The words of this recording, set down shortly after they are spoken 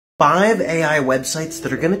5 AI websites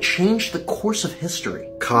that are going to change the course of history.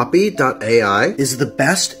 Copy.ai Is the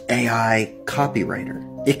best AI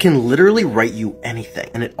copywriter. It can literally write you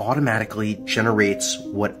anything, and it automatically generates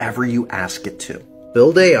whatever you ask it to.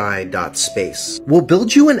 BuildAI.space We'll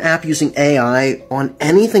build you an app using AI on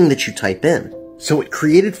anything that you type in. So it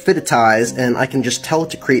created Fititize, and I can just tell it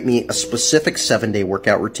to create me a specific 7-day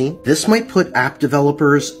workout routine. This might put app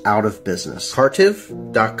developers out of business.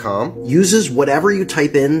 Cartiv.com Uses whatever you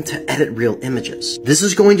type in to edit real images. This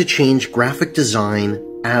is going to change graphic design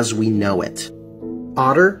as we know it.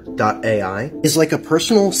 Otter.ai Is like a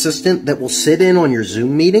personal assistant that will sit in on your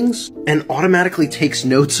Zoom meetings and automatically takes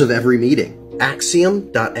notes of every meeting.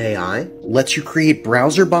 Axiom.ai Lets you create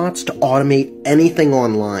browser bots to automate anything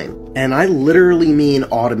online. And I literally mean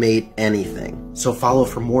automate anything. So follow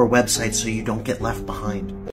for more websites so you don't get left behind.